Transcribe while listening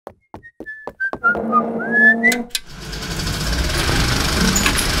Hello!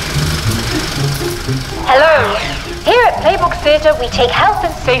 Here at Playbox Theatre, we take health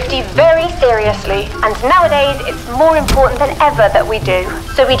and safety very seriously. And nowadays, it's more important than ever that we do.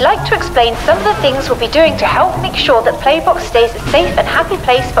 So we'd like to explain some of the things we'll be doing to help make sure that Playbox stays a safe and happy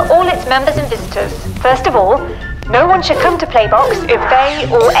place for all its members and visitors. First of all, no one should come to Playbox if they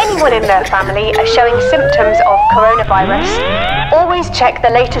or anyone in their family are showing symptoms of coronavirus. Always check the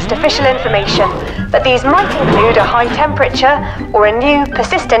latest official information, but these might include a high temperature or a new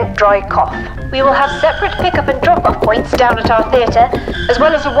persistent dry cough. We will have separate pick-up and drop-off points down at our theatre, as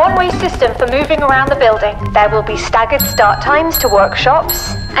well as a one-way system for moving around the building. There will be staggered start times to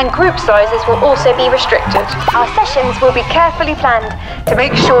workshops, and group sizes will also be restricted. Our sessions will be carefully planned to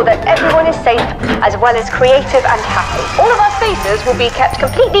make sure that everyone is safe, as well as creative and happy. All of our spaces will be kept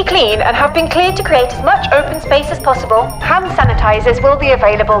completely clean and have been cleared to create as much open space as possible. Hand sanitizers will be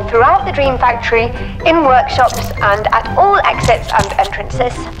available throughout the Dream Factory, in workshops, and at all exits and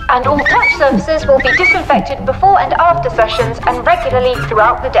entrances. And all touch surfaces will be disinfected before and after sessions and regularly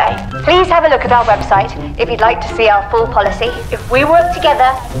throughout the day. Please have a look at our website if you'd like to see our full policy. If we work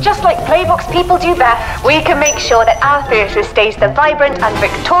together, just like Playbox people do best, we can make sure that our theatre stays the vibrant and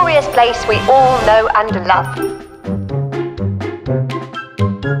victorious place we all know and love.